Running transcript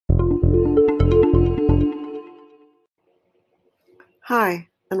Hi,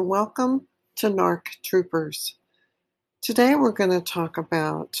 and welcome to Narc Troopers. Today we're going to talk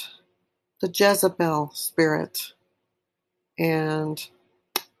about the Jezebel spirit and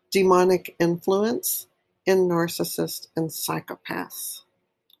demonic influence in narcissists and psychopaths.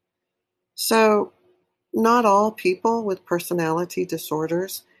 So, not all people with personality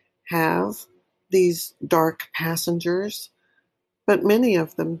disorders have these dark passengers, but many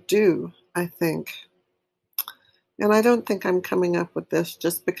of them do, I think. And I don't think I'm coming up with this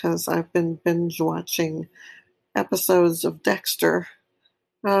just because I've been binge watching episodes of Dexter.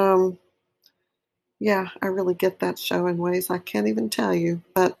 Um, yeah, I really get that show in ways I can't even tell you.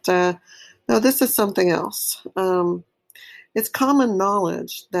 But no, this is something else. It's common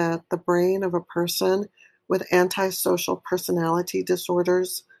knowledge that the brain of a person with antisocial personality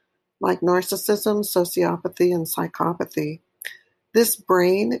disorders like narcissism, sociopathy, and psychopathy, this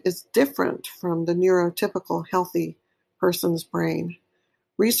brain is different from the neurotypical healthy person's brain.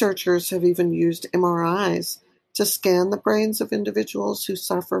 Researchers have even used MRIs to scan the brains of individuals who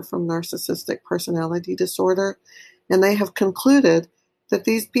suffer from narcissistic personality disorder, and they have concluded that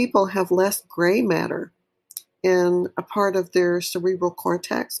these people have less gray matter in a part of their cerebral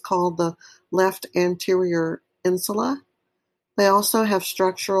cortex called the left anterior insula. They also have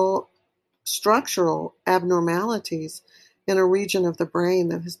structural abnormalities in a region of the brain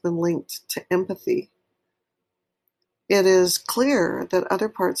that has been linked to empathy. It is clear that other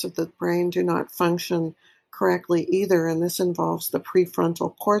parts of the brain do not function correctly either, and this involves the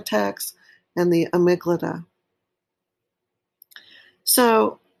prefrontal cortex and the amygdala.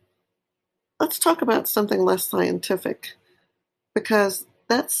 So let's talk about something less scientific, because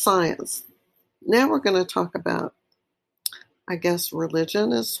that's science. Now we're going to talk about, I guess,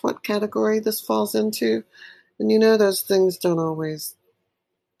 religion is what category this falls into. And you know those things don't always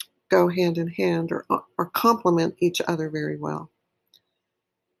go hand in hand or complement each other very well.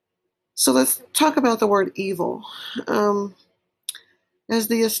 So let's talk about the word evil. As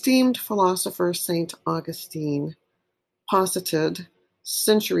the esteemed philosopher St. Augustine posited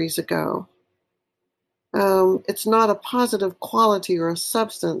centuries ago, it's not a positive quality or a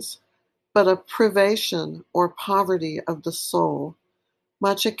substance, but a privation or poverty of the soul,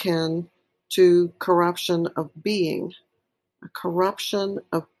 much akin to corruption of being. A corruption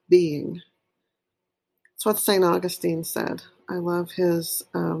of being. That's what St. Augustine said. I love his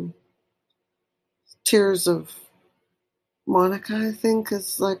Tears of Monica, I think,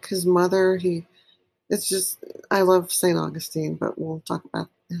 is like his mother. I love St. Augustine, but we'll talk about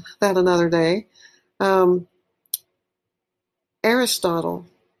that another day. Aristotle,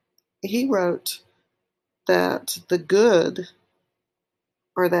 he wrote that the good,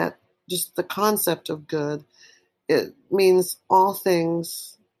 or that just the concept of good, it means all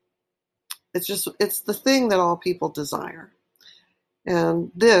things. It's the thing that all people desire.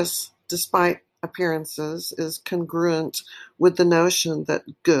 And this, despite appearances, is congruent with the notion that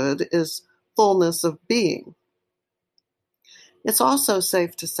good is fullness of being. It's also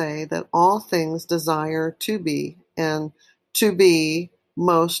safe to say that all things desire to be, and to be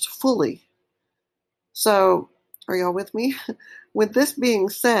most fully. So, are y'all with me? With this being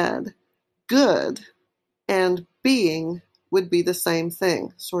said, good and being would be the same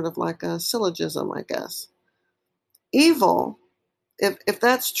thing, sort of like a syllogism, I guess. Evil, if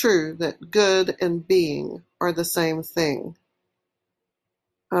that's true, that good and being are the same thing,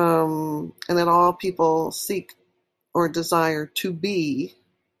 and that all people seek or desire to be,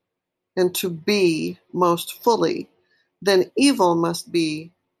 and to be most fully, then evil must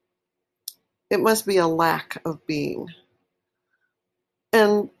be a lack of being.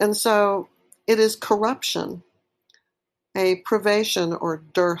 And so it is corruption, a privation or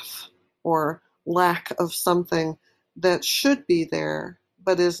dearth or lack of something that should be there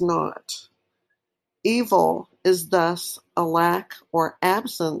but is not. Evil is thus a lack or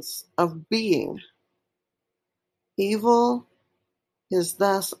absence of being. Evil is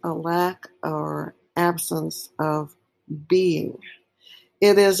thus a lack or absence of being.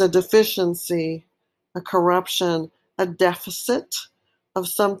 It is a deficiency, a corruption, a deficit of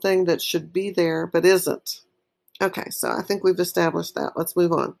something that should be there but isn't. Okay, so I think we've established that. Let's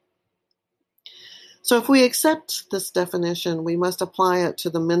move on. So if we accept this definition, we must apply it to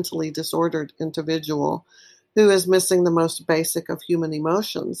the mentally disordered individual who is missing the most basic of human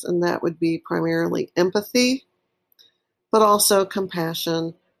emotions, and that would be primarily empathy, but also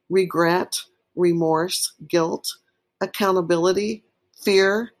compassion, regret, remorse, guilt, accountability,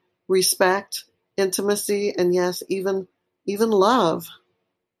 fear, respect, intimacy, and yes, even love.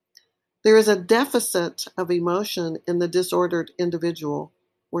 There is a deficit of emotion in the disordered individual.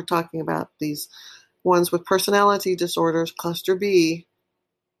 We're talking about these ones with personality disorders, cluster B,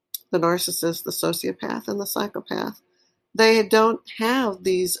 the narcissist, the sociopath, and the psychopath, they don't have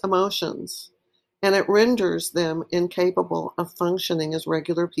these emotions, and it renders them incapable of functioning as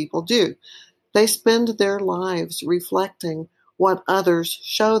regular people do. They spend their lives reflecting what others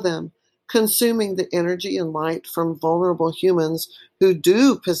show them, consuming the energy and light from vulnerable humans who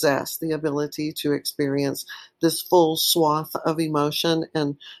do possess the ability to experience this full swath of emotion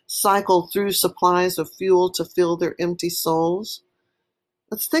and cycle through supplies of fuel to fill their empty souls.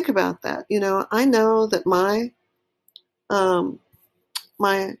 Let's think about that. I know that um,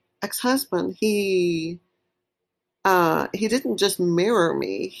 my ex-husband, he didn't just mirror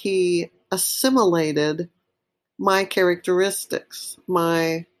me, he assimilated my characteristics,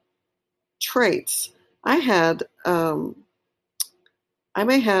 my traits. I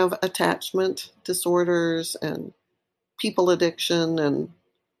may have attachment disorders and people addiction and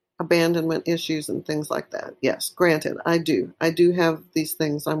abandonment issues and things like that. Yes, granted, I do. I do have these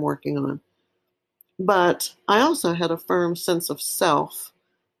things I'm working on. But I also had a firm sense of self.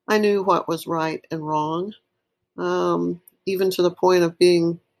 I knew what was right and wrong, even to the point of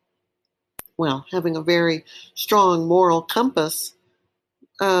having a very strong moral compass.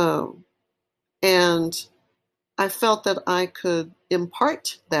 And I felt that I could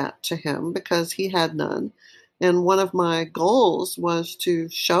impart that to him because he had none. And one of my goals was to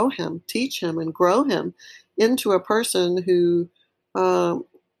show him, teach him, and grow him into a person who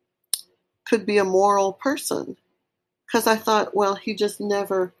could be a moral person. Because I thought, well, he just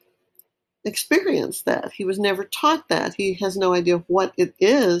never experienced that. He was never taught that. He has no idea what it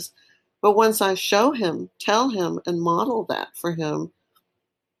is. But once I show him, tell him, and model that for him,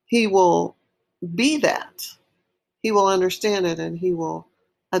 he will be that. He will understand it and he will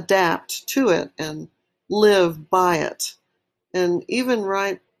adapt to it and live by it. And even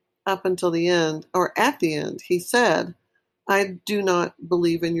right up until the end, or at the end, he said, I do not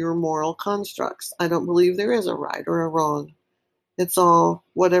believe in your moral constructs. I don't believe there is a right or a wrong. It's all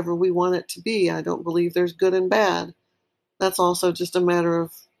whatever we want it to be. I don't believe there's good and bad. That's also just a matter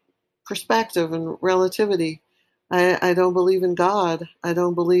of perspective and relativity. I don't believe in God. I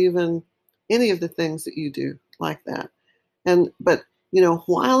don't believe in any of the things that you do like that. But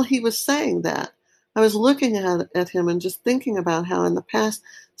while he was saying that, I was looking at him and just thinking about how in the past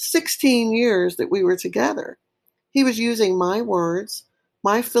 16 years that we were together, he was using my words,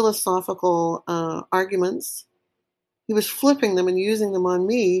 my philosophical arguments. He was flipping them and using them on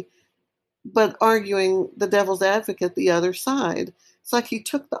me, but arguing the devil's advocate the other side. It's like he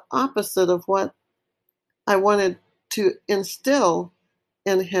took the opposite of what I wanted to instill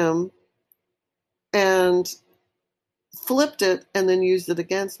in him and flipped it and then used it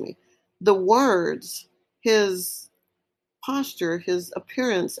against me. The words, his posture, his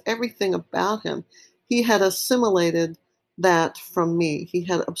appearance, everything about him, he had assimilated that from me. He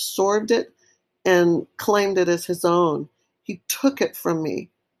had absorbed it and claimed it as his own. He took it from me.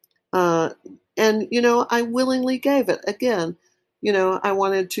 And I willingly gave it. Again, I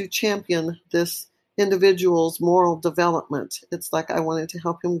wanted to champion this individual's moral development. It's like I wanted to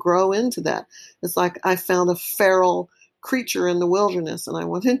help him grow into that. It's like I found a feral creature in the wilderness and I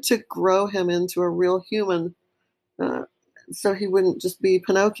wanted to grow him into a real human, so he wouldn't just be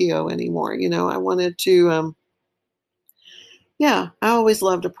Pinocchio anymore. I wanted to, I always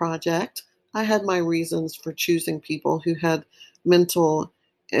loved a project. I had my reasons for choosing people who had mental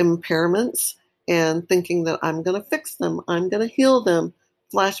impairments and thinking that I'm going to fix them, I'm going to heal them.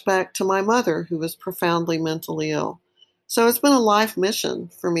 Flashback to my mother, who was profoundly mentally ill. So it's been a life mission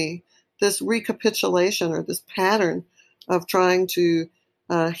for me, this recapitulation or this pattern of trying to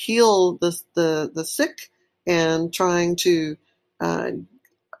heal the sick and trying to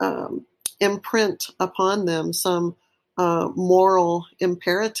imprint upon them some moral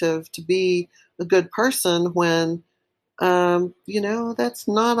imperative to be a good person when, that's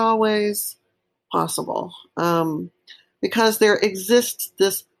not always possible. Because there exists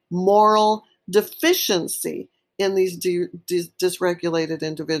this moral deficiency in these dysregulated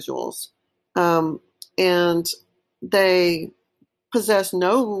individuals. And they possess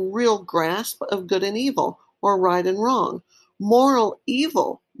no real grasp of good and evil or right and wrong. Moral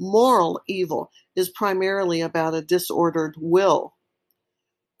evil is primarily about a disordered will.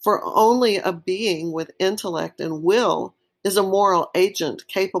 For only a being with intellect and will is a moral agent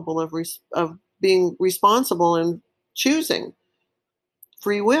capable of being responsible and choosing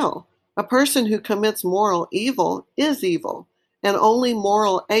free will. A person who commits moral evil is evil, and only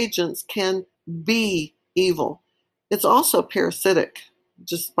moral agents can be evil. It's also parasitic,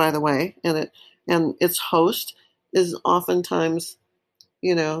 just by the way, and its host is oftentimes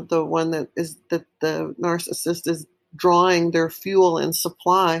the one that the narcissist is drawing their fuel and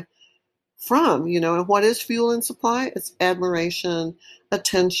supply from, and what is fuel and supply? It's admiration,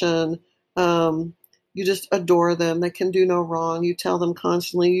 attention. You just adore them. They can do no wrong. You tell them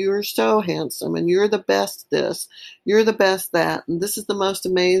constantly, you're so handsome and you're the best this, you're the best that, and this is the most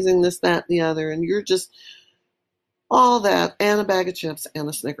amazing this, that, and the other. And you're just all that and a bag of chips and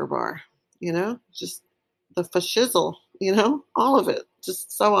a Snicker bar, just the fashizzle, all of it.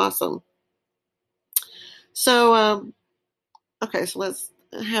 Just so awesome. So, okay, so let's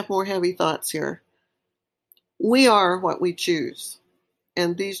have more heavy thoughts here. We are what we choose,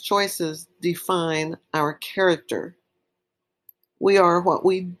 and these choices define our character. We are what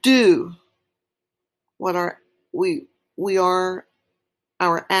we do. We are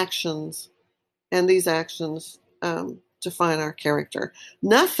our actions, and these actions define our character.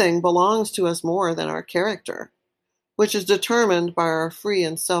 Nothing belongs to us more than our character, which is determined by our free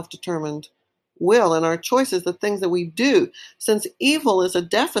and self-determined will and our choices, the things that we do. Since evil is a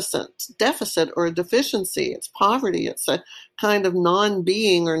deficit or a deficiency, it's poverty, it's a kind of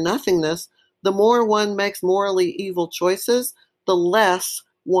non-being or nothingness. The more one makes morally evil choices, the less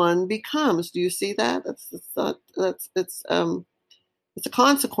one becomes. Do you see that? It's a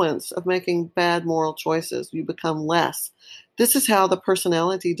consequence of making bad moral choices. You become less. This is how the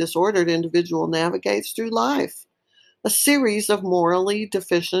personality disordered individual navigates through life. A series of morally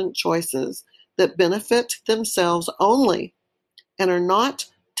deficient choices that benefit themselves only and are not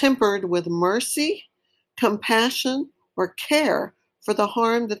tempered with mercy, compassion, or care for the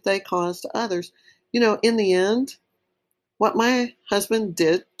harm that they cause to others. In the end, what my husband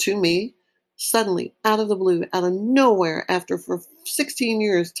did to me suddenly, out of the blue, out of nowhere, after for 16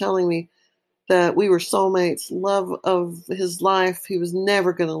 years telling me that we were soulmates, love of his life, he was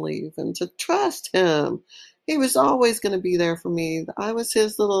never going to leave, and to trust him. He was always going to be there for me. I was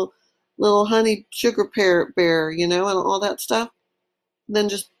his little honey sugar bear, and all that stuff. And then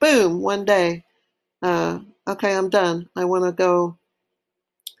just boom, one day, okay, I'm done. I want to go.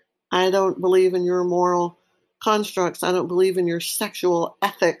 I don't believe in your moral constructs. I don't believe in your sexual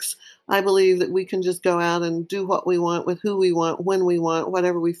ethics. I believe that we can just go out and do what we want with who we want, when we want,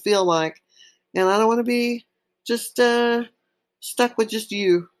 whatever we feel like. And I don't want to be just stuck with just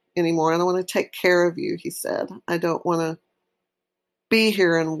you anymore. I don't want to take care of you, he said. I don't want to be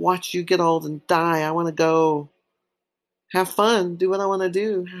here and watch you get old and die. I want to go have fun, do what I want to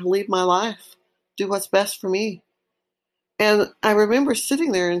do, lead my life, do what's best for me. And I remember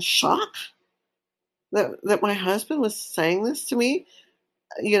sitting there in shock that my husband was saying this to me.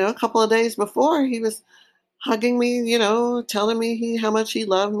 A couple of days before, he was hugging me, telling me how much he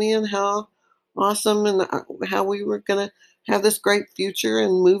loved me and how awesome and how we were going to have this great future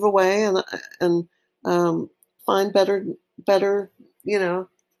and move away and find better,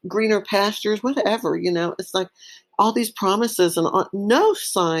 greener pastures, whatever, It's like all these promises and no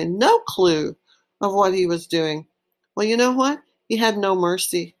sign, no clue of what he was doing. Well, you know what? He had no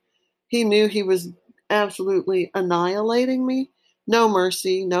mercy. He knew he was absolutely annihilating me. No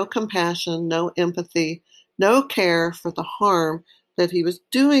mercy, no compassion, no empathy, no care for the harm that he was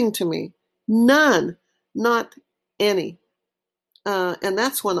doing to me. None, not any. And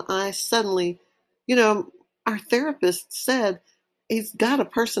that's when I suddenly, our therapist said, he's got a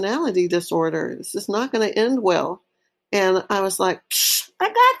personality disorder. This is not going to end well. And I was like, I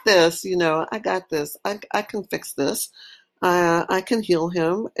got this, I got this. I can fix this. I can heal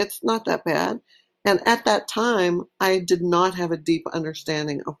him. It's not that bad. And at that time, I did not have a deep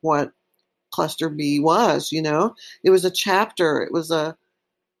understanding of what cluster B was, It was a chapter. It was a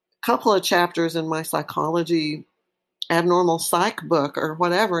couple of chapters in my psychology, abnormal psych book or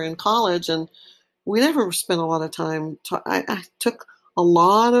whatever in college. And we never spent a lot of time. I took a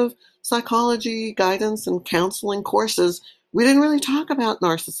lot of psychology guidance and counseling courses. We didn't really talk about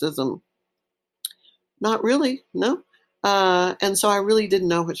narcissism. Not really, no. And so I really didn't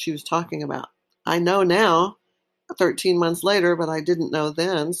know what she was talking about. I know now, 13 months later, but I didn't know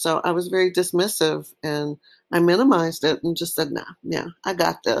then. So I was very dismissive and I minimized it and just said, nah, yeah, I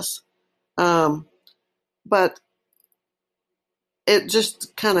got this. But it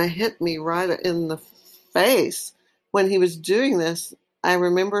just kind of hit me right in the face when he was doing this. I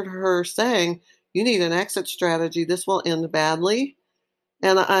remembered her saying, you need an exit strategy. This will end badly.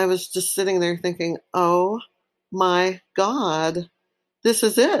 And I was just sitting there thinking, oh my God, this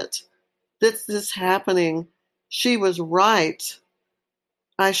is it. This is happening. She was right.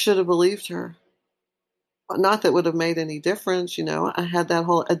 I should have believed her. Not that it would have made any difference, I had that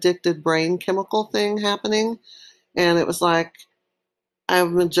whole addicted brain chemical thing happening. And it was like,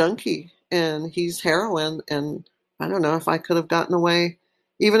 I'm a junkie and he's heroin. And I don't know if I could have gotten away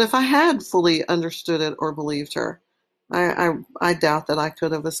even if I had fully understood it or believed her. I doubt that I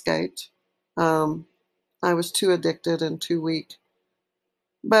could have escaped. I was too addicted and too weak.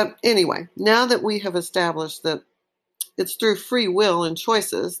 But anyway, now that we have established that it's through free will and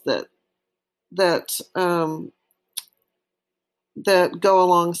choices that that go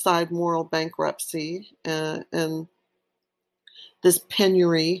alongside moral bankruptcy and this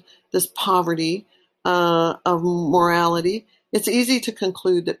penury, this poverty of morality, it's easy to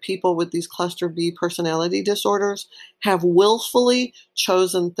conclude that people with these cluster B personality disorders have willfully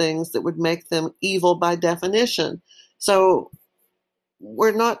chosen things that would make them evil by definition. So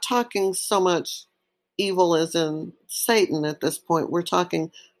we're not talking so much evil as in Satan at this point. We're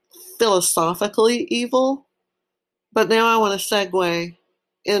talking philosophically evil. But now I want to segue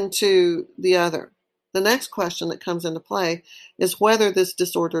into the other. The next question that comes into play is whether this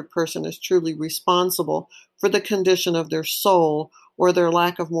disordered person is truly responsible for the condition of their soul or their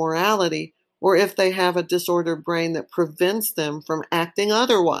lack of morality, or if they have a disordered brain that prevents them from acting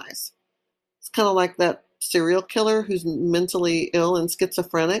otherwise. It's kind of like that serial killer who's mentally ill and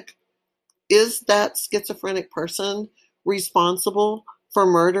schizophrenic. Is that schizophrenic person responsible for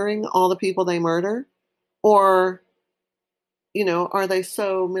murdering all the people they murder? Or are they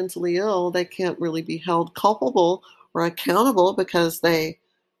so mentally ill they can't really be held culpable or accountable because they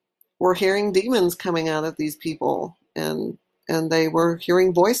were hearing demons coming out of these people and they were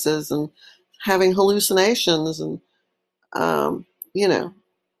hearing voices and having hallucinations and you know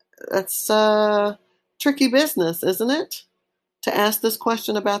that's tricky business, isn't it? To ask this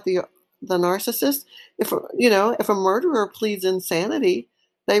question about the narcissist. If a murderer pleads insanity,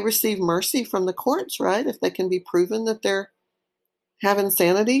 they receive mercy from the courts, right? If they can be proven that they're have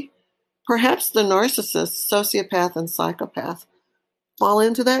insanity. Perhaps the narcissist, sociopath, and psychopath fall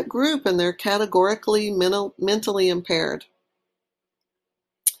into that group and they're categorically mentally impaired.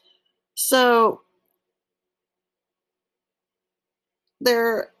 So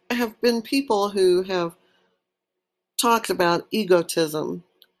there have been people who have talked about egotism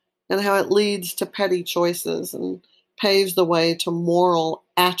and how it leads to petty choices and paves the way to moral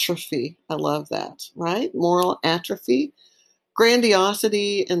atrophy. I love that, right? Moral atrophy.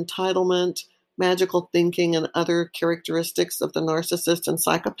 Grandiosity, entitlement, magical thinking, and other characteristics of the narcissist and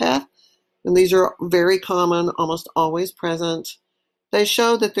psychopath, and these are very common, almost always present. They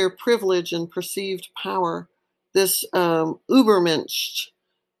show that their privilege and perceived power, this Übermensch,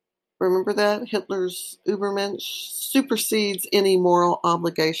 remember that? Hitler's Übermensch supersedes any moral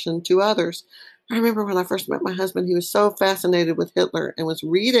obligation to others. I remember when I first met my husband, he was so fascinated with Hitler and was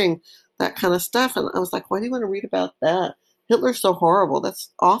reading that kind of stuff. And I was like, why do you want to read about that? Hitler's so horrible. That's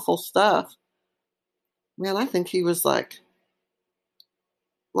awful stuff. Man, I think he was like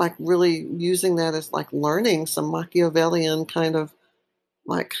really using that as like learning some Machiavellian kind of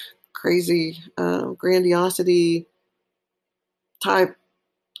like crazy grandiosity type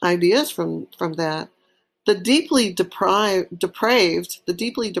ideas from that. The deeply depraved,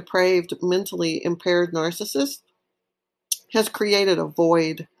 mentally impaired narcissist has created a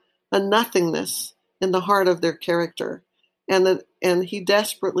void, a nothingness in the heart of their character, and he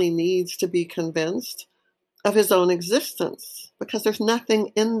desperately needs to be convinced of his own existence because there's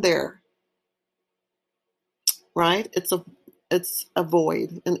nothing in there, right? It's a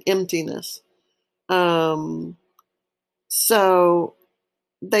void, an emptiness. So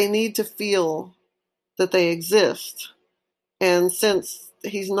they need to feel that they exist. And since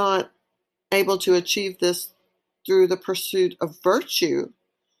he's not able to achieve this through the pursuit of virtue,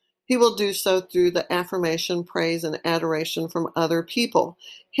 he will do so through the affirmation, praise, and adoration from other people.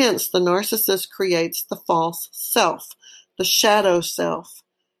 Hence, the narcissist creates the false self, the shadow self,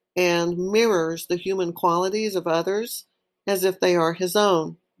 and mirrors the human qualities of others as if they are his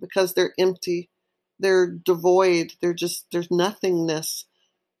own, because they're empty, they're devoid, there's nothingness.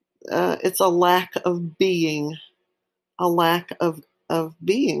 It's a lack of being, of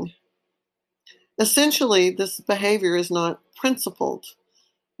being. Essentially, this behavior is not principled,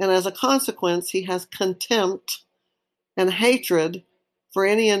 and as a consequence, he has contempt and hatred for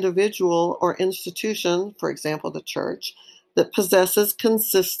any individual or institution, for example, the church, that possesses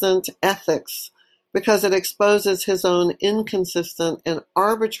consistent ethics, because it exposes his own inconsistent and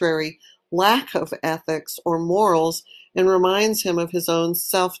arbitrary lack of ethics or morals and reminds him of his own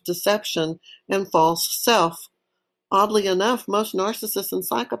self-deception and false self. Oddly enough, most narcissists and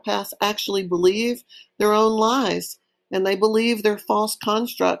psychopaths actually believe their own lies, and they believe their false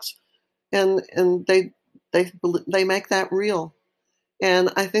constructs, and they make that real. And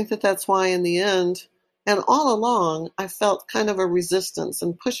I think that that's why in the end, and all along, I felt kind of a resistance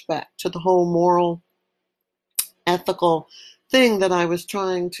and pushback to the whole moral, ethical thing that I was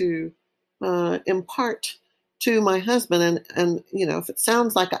trying to impart to my husband. And, if it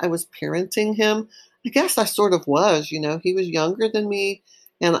sounds like I was parenting him, I guess I sort of was. He was younger than me,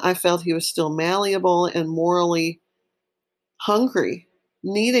 and I felt he was still malleable and morally hungry,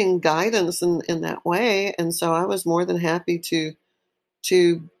 needing guidance in that way. And so I was more than happy to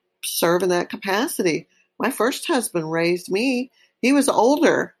serve in that capacity. My first husband raised me. He was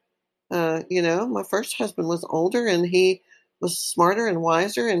older. My first husband was older, and he was smarter and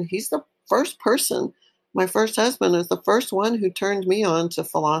wiser. And he's the first person. My first husband is the first one who turned me on to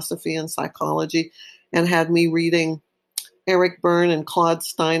philosophy and psychology and had me reading Eric Berne and Claude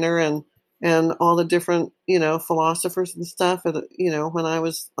Steiner and all the different, philosophers and stuff. When I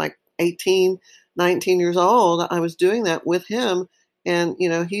was like 18, 19 years old, I was doing that with him. And,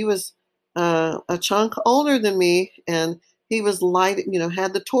 he was a chunk older than me, and he was lighting,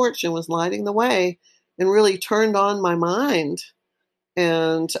 had the torch and was lighting the way and really turned on my mind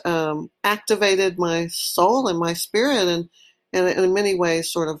and activated my soul and my spirit and in many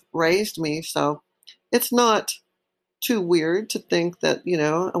ways sort of raised me. So it's not too weird to think that,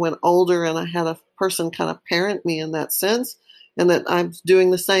 I went older and I had a person kind of parent me in that sense, and that I'm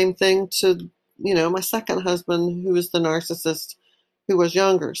doing the same thing to, my second husband, who was the narcissist, who was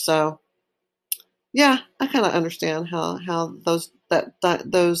younger. So yeah, I kind of understand how those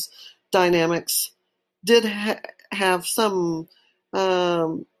dynamics did have some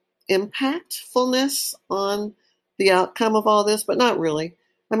impactfulness on the outcome of all this, but not really.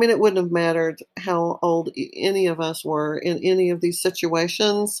 I mean, it wouldn't have mattered how old any of us were in any of these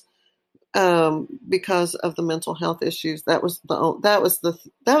situations, because of the mental health issues. That was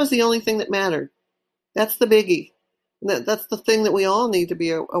the only thing that mattered. That's the biggie. That's the thing that we all need to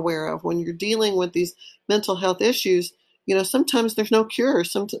be aware of when you're dealing with these mental health issues. Sometimes there's no cure. A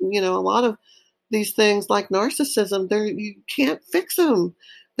lot of these things like narcissism, you can't fix them.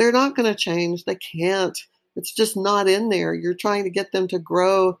 They're not going to change. They can't. It's just not in there. You're trying to get them to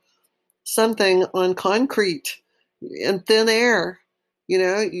grow something on concrete and thin air. You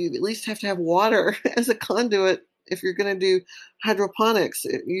at least have to have water as a conduit. If you're going to do hydroponics,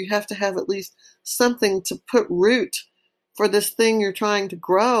 you have to have at least something to put root for this thing you're trying to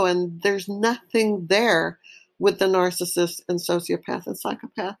grow. And there's nothing there with the narcissist and sociopath and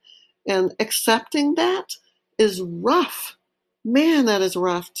psychopath. And accepting that is rough. Man, that is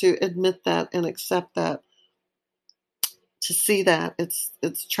rough to admit that and accept that, to see that.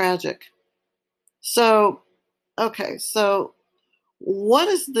 It's tragic. So, okay, so what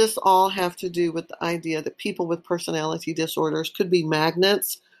does this all have to do with the idea that people with personality disorders could be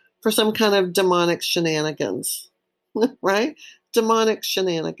magnets for some kind of demonic shenanigans, right? Demonic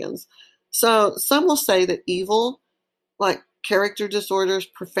shenanigans. So some will say that evil, like character disorders,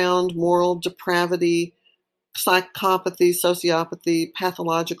 profound moral depravity, psychopathy, sociopathy,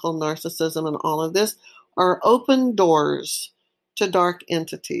 pathological narcissism, and all of this are open doors to dark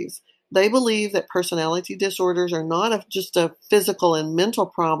entities. They believe that personality disorders are not just a physical and mental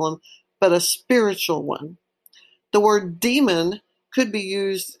problem, but a spiritual one. The word demon could be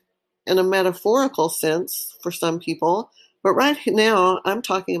used in a metaphorical sense for some people, but right now I'm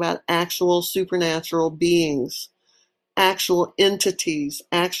talking about actual supernatural beings, actual entities,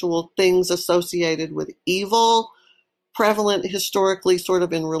 actual things associated with evil, prevalent historically sort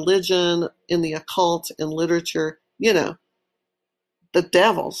of in religion, in the occult, in literature, the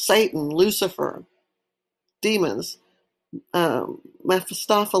devil, Satan, Lucifer, demons,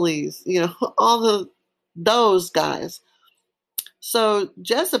 Mephistopheles, those guys. So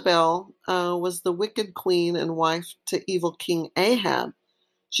Jezebel was the wicked queen and wife to evil King Ahab.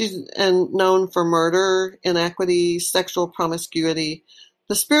 She's known for murder, inequity, sexual promiscuity.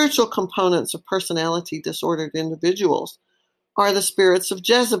 The spiritual components of personality disordered individuals are the spirits of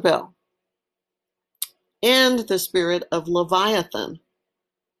Jezebel and the spirit of Leviathan,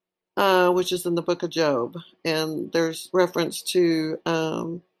 which is in the book of Job. And there's reference to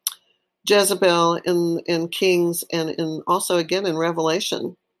Jezebel in Kings and also again in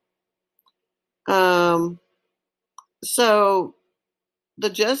Revelation. So the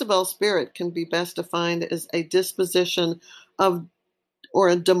Jezebel spirit can be best defined as a disposition of or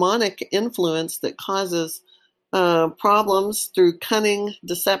a demonic influence that causes problems through cunning,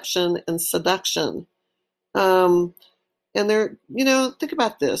 deception, and seduction. And think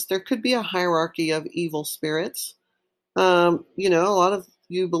about this. There could be a hierarchy of evil spirits. A lot of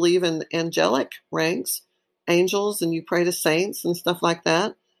you believe in angelic ranks, angels, and you pray to saints and stuff like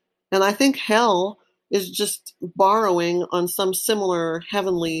that. And I think hell is just borrowing on some similar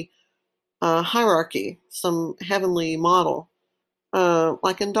heavenly hierarchy, some heavenly model.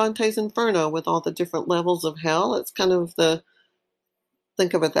 Like in Dante's Inferno with all the different levels of hell. It's kind of the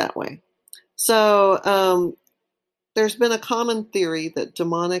think of it that way. So there's been a common theory that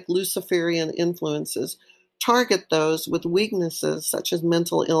demonic Luciferian influences target those with weaknesses such as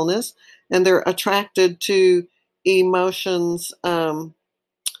mental illness, and they're attracted to emotions,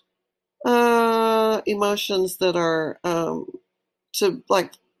 emotions that are to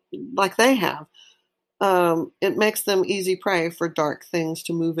like they have. It makes them easy prey for dark things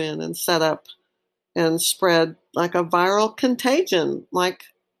to move in and set up and spread like a viral contagion, like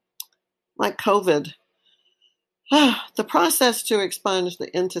COVID. The process to expunge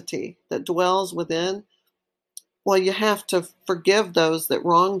the entity that dwells within, well, you have to forgive those that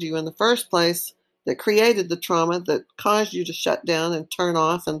wronged you in the first place, that created the trauma, that caused you to shut down and turn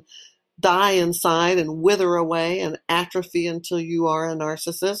off and die inside and wither away and atrophy until you are a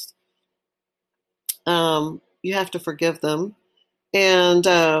narcissist. You have to forgive them. And,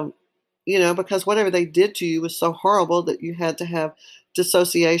 because whatever they did to you was so horrible that you had to have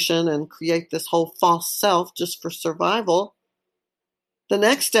dissociation and create this whole false self just for survival. The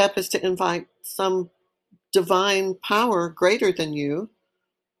next step is to invite some divine power greater than you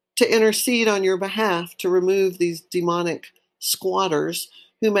to intercede on your behalf to remove these demonic squatters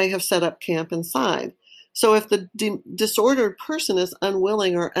who may have set up camp inside. So if the disordered person is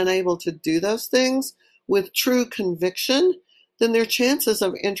unwilling or unable to do those things with true conviction, then their chances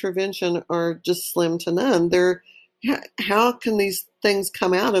of intervention are just slim to none. How can these things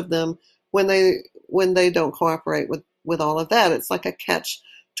come out of them when they don't cooperate with all of that? It's like a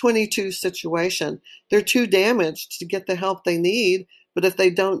catch-22 situation. They're too damaged to get the help they need, but if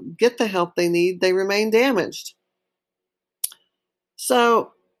they don't get the help they need, they remain damaged.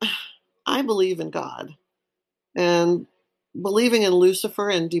 So I believe in God, and believing in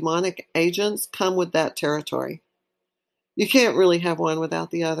Lucifer and demonic agents come with that territory. You can't really have one without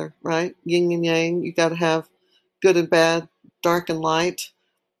the other, right? Yin and yang. You got to have good and bad, dark and light.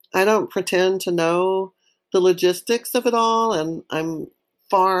 I don't pretend to know the logistics of it all, and I'm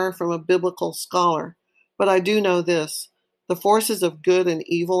far from a biblical scholar. But I do know this: the forces of good and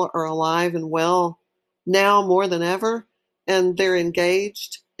evil are alive and well now more than ever, and they're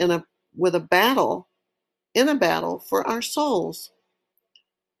engaged in a battle for our souls.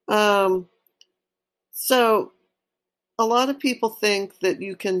 So a lot of people think that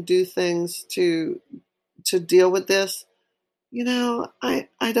you can do things to deal with this. I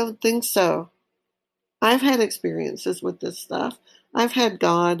don't think so. I've had experiences with this stuff. I've had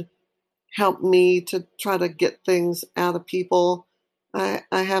God help me to try to get things out of people. I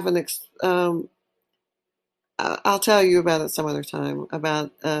have I'll tell you about it some other time,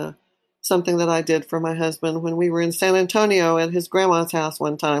 about something that I did for my husband when we were in San Antonio at his grandma's house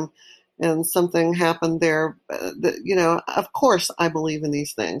one time, and something happened there. Of course I believe in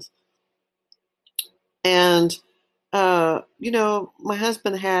these things. And, my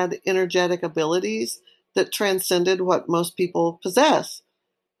husband had energetic abilities that transcended what most people possess.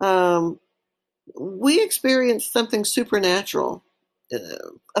 We experienced something supernatural,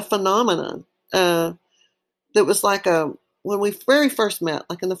 a phenomenon that was like when we very first met,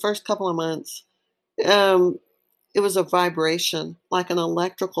 like in the first couple of months, it was a vibration, like an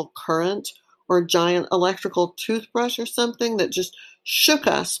electrical current or a giant electrical toothbrush or something that just shook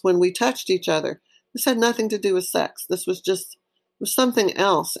us when we touched each other. This had nothing to do with sex. This was just, it was something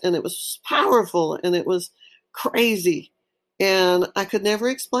else, and it was powerful, and it was crazy. And I could never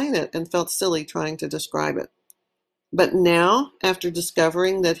explain it and felt silly trying to describe it. But now, after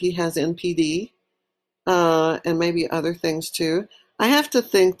discovering that he has NPD, and maybe other things too, I have to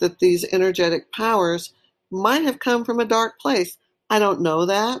think that these energetic powers might have come from a dark place. I don't know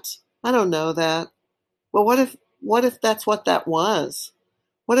that. Well, what if that's what that was?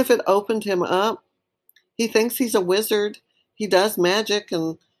 What if it opened him up? He thinks he's a wizard. He does magic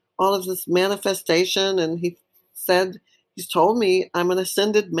and all of this manifestation, and he's told me I'm an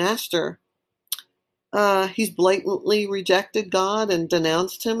ascended master. He's blatantly rejected God and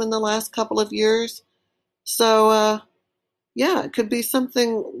denounced him in the last couple of years. So, yeah, it could be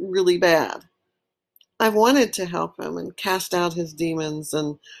something really bad. I've wanted to help him and cast out his demons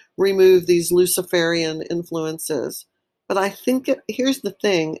and remove these Luciferian influences. But here's the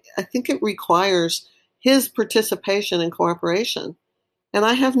thing, I think it requires his participation and cooperation. And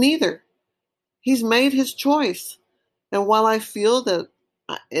I have neither. He's made his choice. And while I feel that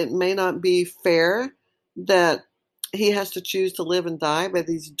it may not be fair that he has to choose to live and die by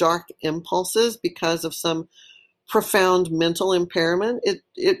these dark impulses because of some profound mental impairment,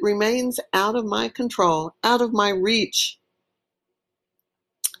 it remains out of my control, out of my reach.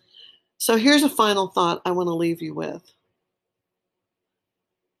 So here's a final thought I want to leave you with.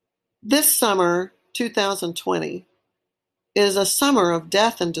 This summer, 2020, is a summer of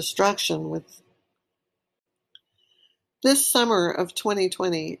death and destruction. With this summer of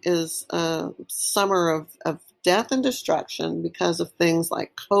 2020 is a summer of death and destruction because of things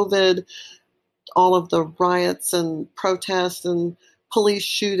like COVID, all of the riots and protests and police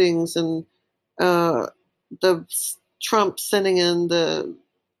shootings, and uh, the Trump sending in the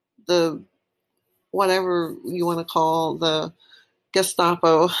whatever you want to call the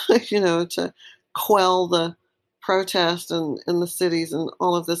Gestapo, to quell the protest in the cities and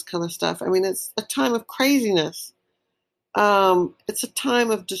all of this kind of stuff. I mean, it's a time of craziness. It's a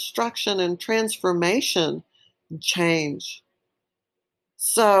time of destruction and transformation and change.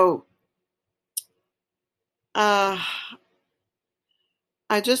 So, uh,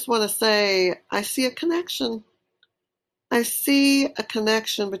 I just want to say I see a connection. I see a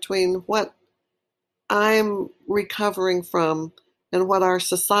connection between what I'm recovering from and what our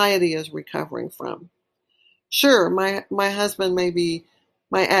society is recovering from. Sure, my husband may be,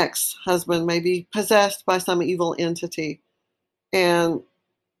 my ex-husband may be possessed by some evil entity. And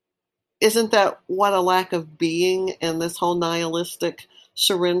isn't that what a lack of being and this whole nihilistic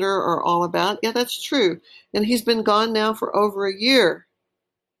surrender are all about? Yeah, that's true. And he's been gone now for over a year.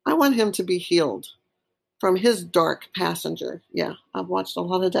 I want him to be healed from his dark passenger. Yeah, I've watched a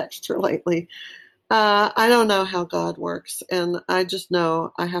lot of Dexter lately. I don't know how God works, and I just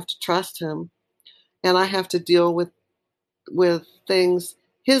know I have to trust him, and I have to deal with things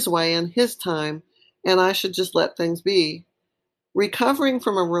his way and his time, and I should just let things be. Recovering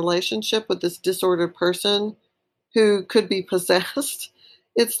from a relationship with this disordered person who could be possessed,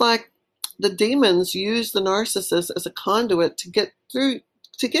 it's like the demons use the narcissist as a conduit to get to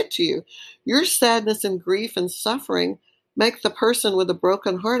you. Your sadness and grief and suffering make the person with a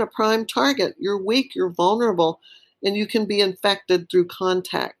broken heart a prime target. You're weak, you're vulnerable, and you can be infected through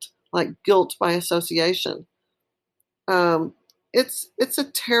contact, like guilt by association. Um, it's a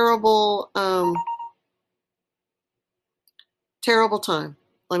terrible time.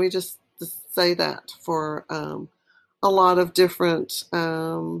 Let me just say that for a lot of different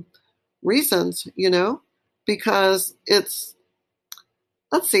reasons, because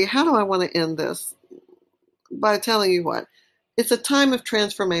let's see, how do I want to end this? By telling you what, it's a time of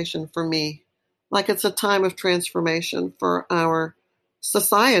transformation for me, like it's a time of transformation for our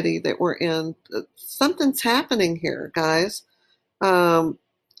society that we're in. Something's happening here, guys. Um,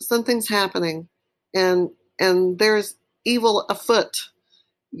 Something's happening, and there's evil afoot.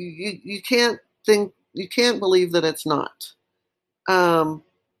 You can't believe that it's not. Um,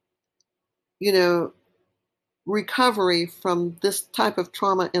 you know, Recovery from this type of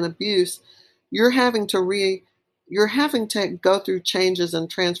trauma and abuse, you're having to go through changes and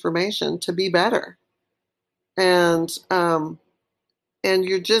transformation to be better, and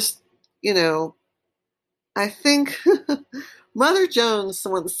you're just, I think Mother Jones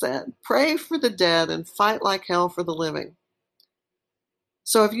once said, "Pray for the dead and fight like hell for the living."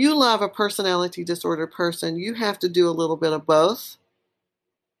 So if you love a personality disorder person, you have to do a little bit of both,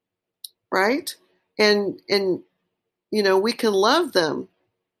 right? And we can love them,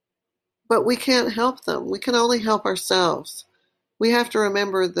 but we can't help them. We can only help ourselves. We have to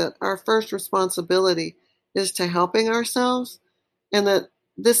remember that our first responsibility is to helping ourselves, and that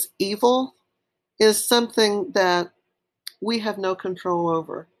this evil is something that we have no control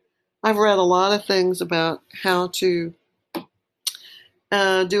over. I've read a lot of things about how to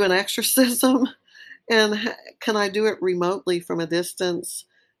do an exorcism, and can I do it remotely from a distance?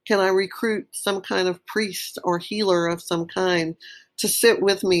 Can I recruit some kind of priest or healer of some kind to sit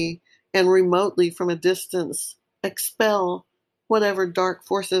with me and remotely from a distance expel whatever dark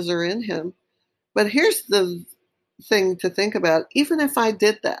forces are in him? But here's the thing to think about. Even if I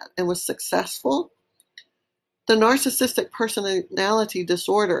did that and was successful, the narcissistic personality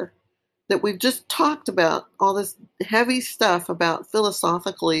disorder that we've just talked about, all this heavy stuff about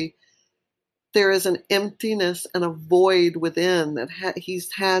philosophically, there is an emptiness and a void within that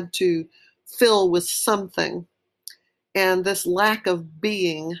he's had to fill with something. And this lack of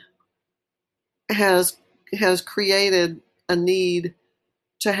being has created a need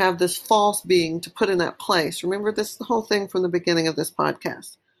to have this false being to put in that place. Remember this the whole thing from the beginning of this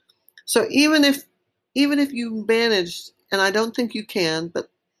podcast. So even if you managed, and I don't think you can, but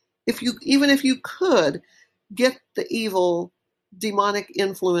even if you could get the evil demonic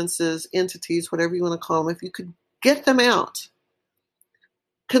influences, entities, whatever you want to call them, if you could get them out,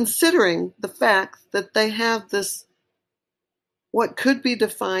 considering the fact that they have this, what could be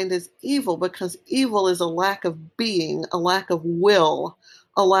defined as evil, because evil is a lack of being, a lack of will,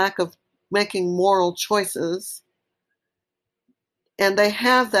 a lack of making moral choices, and they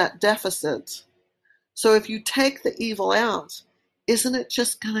have that deficit. So if you take the evil out, isn't it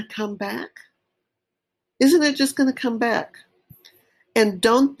just going to come back? Isn't it just going to come back? And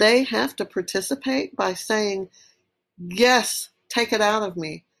don't they have to participate by saying, yes, take it out of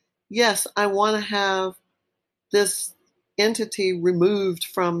me. Yes, I want to have this entity removed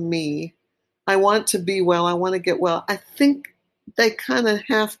from me. I want to be well. I want to get well. I think they kind of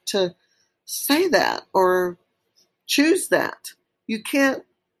have to say that or choose that. You can't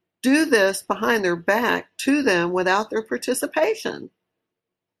do this behind their back to them without their participation.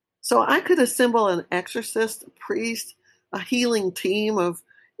 So I could assemble an exorcist, a priest, a healing team of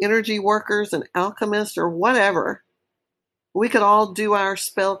energy workers and alchemists or whatever. We could all do our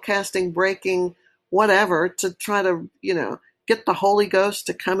spell casting, breaking, whatever to try to, get the Holy Ghost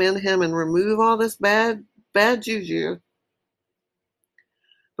to come in him and remove all this bad juju.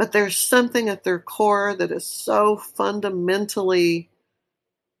 But there's something at their core that is so fundamentally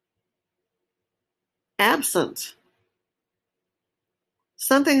absent.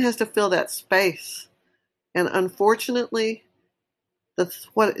 Something has to fill that space. And unfortunately,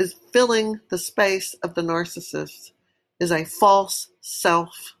 what is filling the space of the narcissist is a false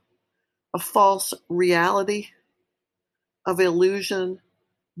self, a false reality of illusion,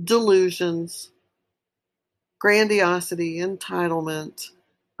 delusions, grandiosity, entitlement,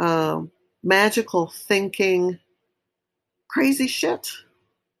 magical thinking, crazy shit.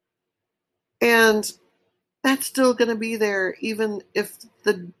 And that's still going to be there even if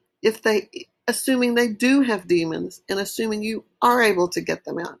they, assuming they do have demons and assuming you are able to get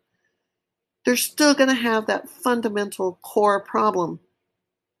them out, they're still going to have that fundamental core problem.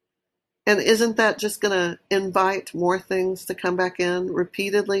 And isn't that just going to invite more things to come back in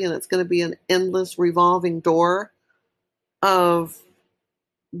repeatedly? And it's going to be an endless revolving door of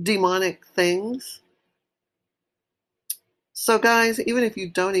demonic things. So guys, even if you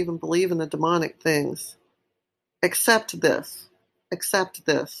don't even believe in the demonic things, accept this. Accept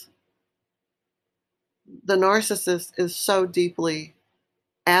this. The narcissist is so deeply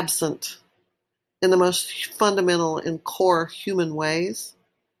absent in the most fundamental and core human ways.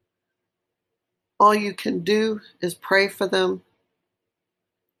 All you can do is pray for them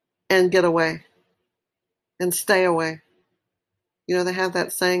and get away and stay away. They have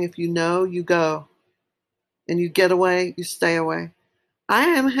that saying, if you know, you go. And you get away, you stay away. I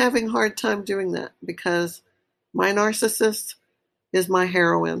am having a hard time doing that because my narcissist is my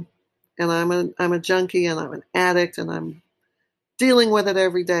heroine. And I'm a junkie and I'm an addict and I'm dealing with it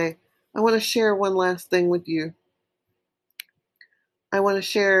every day. I want to share one last thing with you. I want to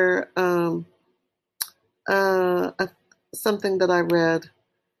share something that I read.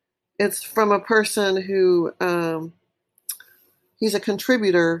 It's from a person who, he's a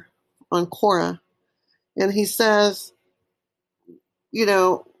contributor on Quora. And he says,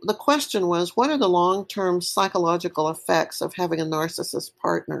 the question was, what are the long-term psychological effects of having a narcissist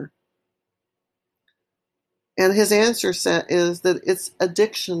partner? And his answer is that it's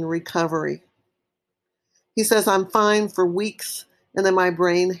addiction recovery. He says, I'm fine for weeks, and then my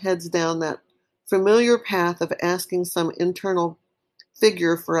brain heads down that familiar path of asking some internal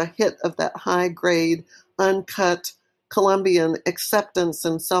figure for a hit of that high-grade, uncut Colombian acceptance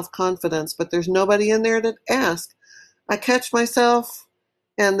and self-confidence, but there's nobody in there to ask. I catch myself,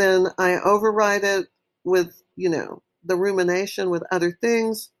 and then I override it with, the rumination with other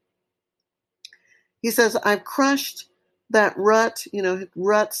things. He says, I've crushed that rut,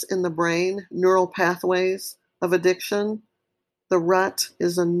 ruts in the brain, neural pathways of addiction. The rut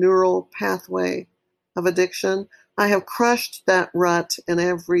is a neural pathway of addiction. I have crushed that rut in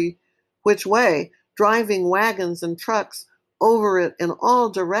every which way, driving wagons and trucks over it in all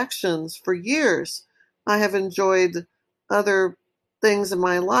directions for years. I have enjoyed other things in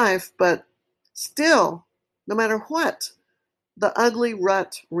my life, but still, no matter what, the ugly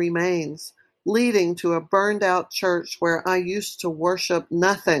rut remains, leading to a burned out church where I used to worship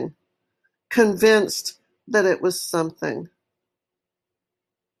nothing, convinced that it was something.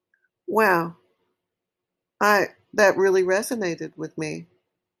 Wow. That really resonated with me.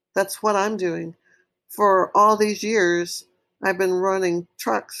 That's what I'm doing. For all these years, I've been running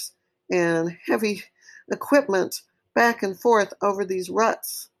trucks and heavy equipment back and forth over these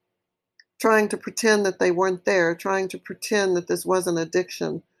ruts, trying to pretend that they weren't there, trying to pretend that this wasn't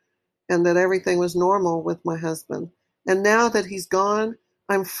addiction and that everything was normal with my husband. And now that he's gone,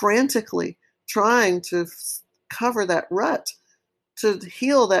 I'm frantically trying to cover that rut, to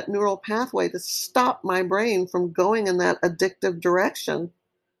heal that neural pathway, to stop my brain from going in that addictive direction,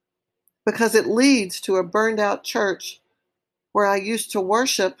 because it leads to a burned out church where I used to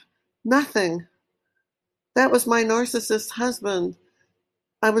worship nothing. That was my narcissist husband.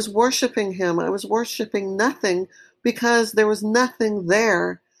 I was worshiping him. I was worshiping nothing because there was nothing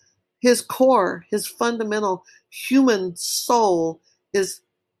there. His core, his fundamental human soul is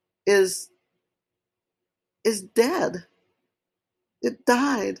is is dead. It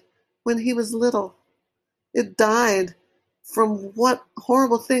died when he was little. It died from what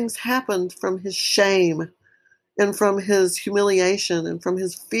horrible things happened from his shame and from his humiliation and from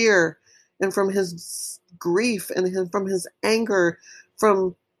his fear and from his grief and from his anger,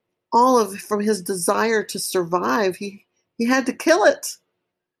 from from his desire to survive. He had to kill it.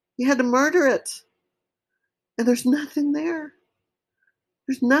 He had to murder it. And there's nothing there.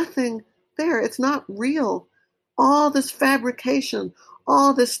 There's nothing there. It's not real. All this fabrication,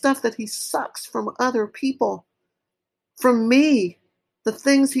 all this stuff that he sucks from other people, from me, the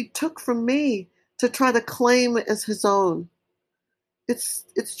things he took from me to try to claim as his own.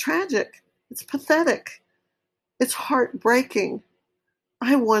 It's tragic. It's pathetic. It's heartbreaking.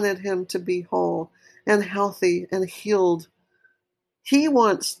 I wanted him to be whole and healthy and healed. He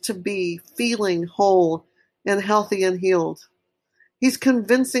wants to be feeling whole and healthy and healed. He's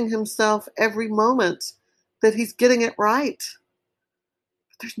convincing himself every moment that he's getting it right.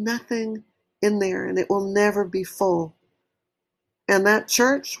 But there's nothing in there, and it will never be full. And that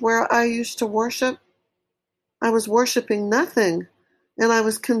church where I used to worship, I was worshiping nothing, and I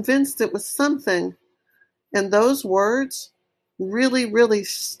was convinced it was something. And those words really, really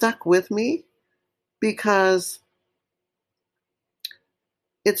stuck with me because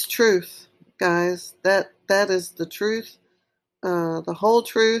it's truth, guys. That is the truth, the whole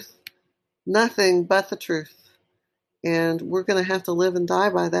truth, nothing but the truth. And we're going to have to live and die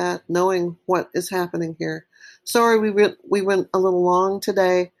by that, knowing what is happening here. Sorry we went a little long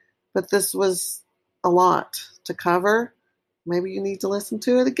today, but this was a lot to cover. Maybe you need to listen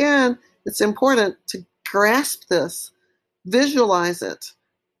to it again. It's important to grasp this, visualize it,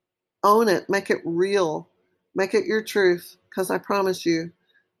 own it, make it real, make it your truth, because I promise you,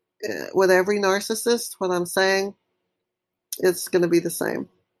 with every narcissist, what I'm saying, it's going to be the same.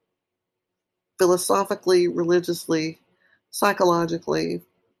 Philosophically, religiously, psychologically,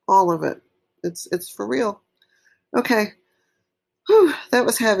 all of it. It's for real. Okay. Whew, that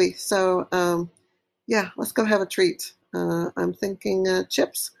was heavy. So, yeah, let's go have a treat. I'm thinking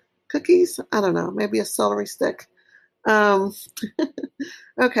chips, cookies, I don't know, maybe a celery stick. Um,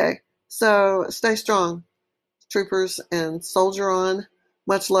 okay, so stay strong, troopers, and soldier on.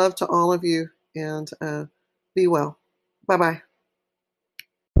 Much love to all of you, and be well. Bye-bye.